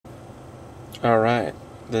Alright,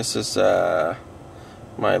 this is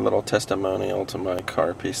my little testimonial to my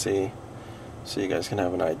CarPC, so you guys can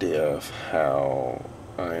have an idea of how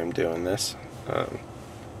I am doing this.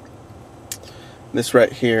 This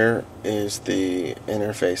right here is the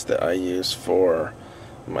interface that I use for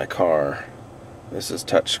my car. This is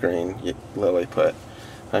touchscreen, Lily put.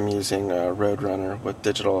 I'm using Roadrunner with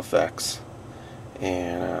Digital FX,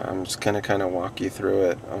 and I'm just going to kind of walk you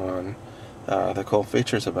through it on the cool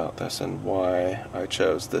features about this and why I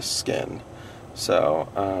chose this skin. So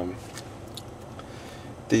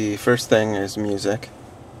the first thing is music.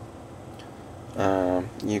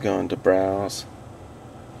 You go into browse,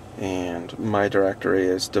 and my directory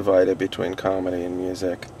is divided between comedy and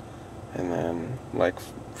music, and then like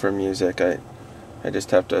for music I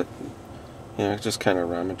just have to just kind of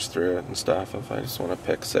rummage through it and stuff. If I just want to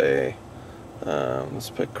pick, say, let's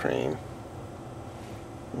pick Cream.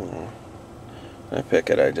 I pick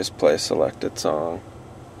it, I just play a selected song.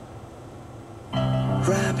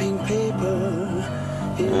 Wrapping paper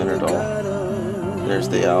and there's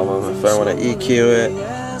the album. If I want to EQ it,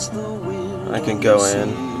 I can go in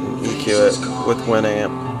and EQ it with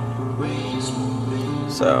Winamp.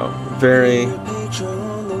 So very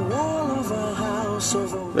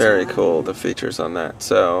cool, the features on that.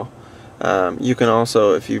 So you can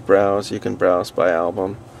also, if you browse, you can browse by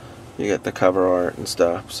album. You get the cover art and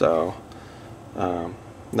stuff. So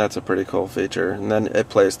that's a pretty cool feature, and then it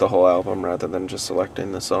plays the whole album rather than just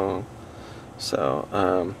selecting the song. So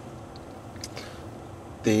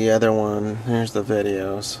the other one, here's the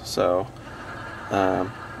videos. So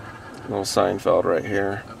little Seinfeld right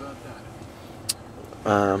here.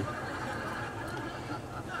 I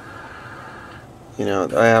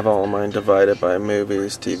have all of mine divided by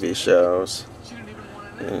movies, TV shows.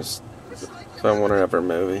 If I want to have a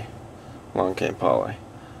movie, Along Came Polly.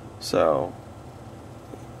 So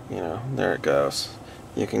there it goes.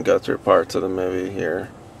 You can go through parts of the movie here.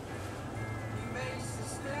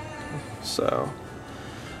 So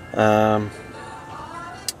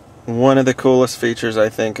one of the coolest features I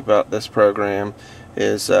think about this program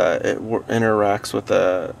is it interacts with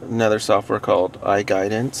another software called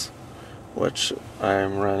iGuidance, which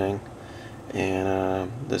I'm running,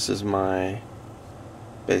 and this is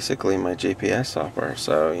basically my GPS software.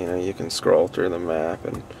 So you can scroll through the map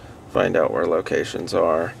and find out where locations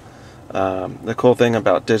are. The cool thing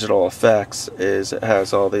about Digital FX is it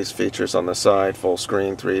has all these features on the side, full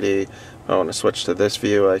screen, 3D. If I want to switch to this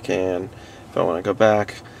view, I can. If I want to go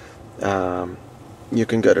back, you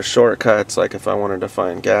can go to shortcuts. Like if I wanted to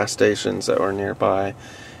find gas stations that were nearby,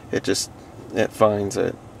 it finds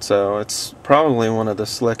it. So it's probably one of the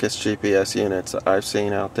slickest GPS units I've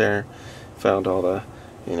seen out there. Found all the,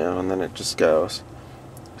 and then it just goes.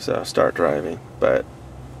 So start driving, but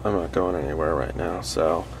I'm not going anywhere right now.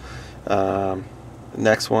 So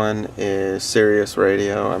next one is Sirius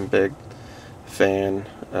Radio. I'm a big fan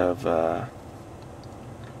of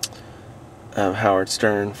Howard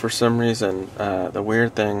Stern. For some reason, the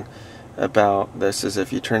weird thing about this is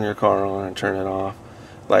if you turn your car on and turn it off,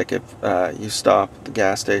 like if you stop at the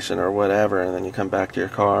gas station or whatever and then you come back to your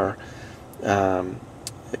car, I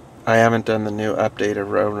haven't done the new update of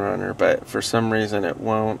Roadrunner, but for some reason it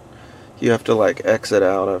won't. You have to like exit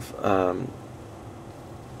out of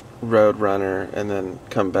Roadrunner and then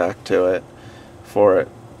come back to it for it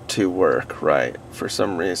to work right. For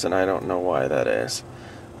some reason, I don't know why that is.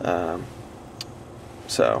 And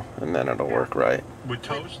then it'll work right. With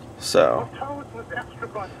toast? So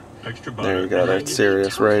there you go. That's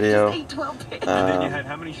Sirius Radio. And then you had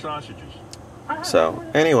how many sausages? So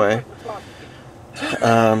anyway,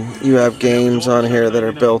 you have games on here that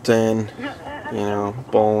are built in.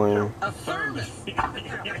 Bowling.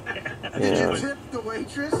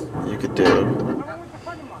 You could do.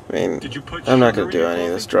 I'm not going to do any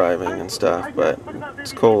of this driving and stuff, but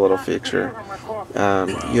it's a cool little feature.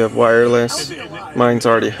 You have wireless. Mine's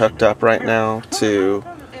already hooked up right now to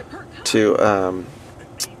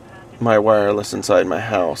my wireless inside my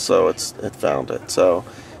house, so it found it. So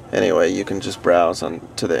anyway, you can just browse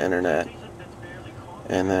to the internet,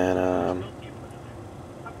 and then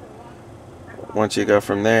once you go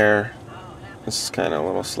from there, this is kind of a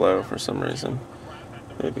little slow for some reason,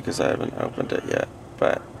 maybe because I haven't opened it yet,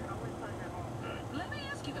 but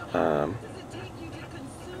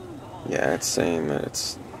yeah, it's saying that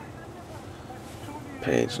it's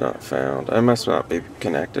page not found. I must not be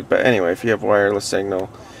connected, but anyway, if you have wireless signal,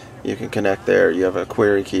 you can connect there. You have a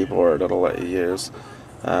query keyboard it'll let you use.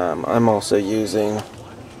 I'm also using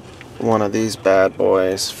one of these bad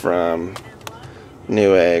boys from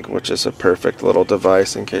Newegg, which is a perfect little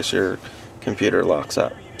device in case your computer locks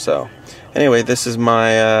up. So Anyway, this is my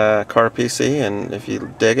CarPC, and if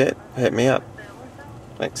you dig it, hit me up.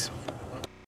 Thanks.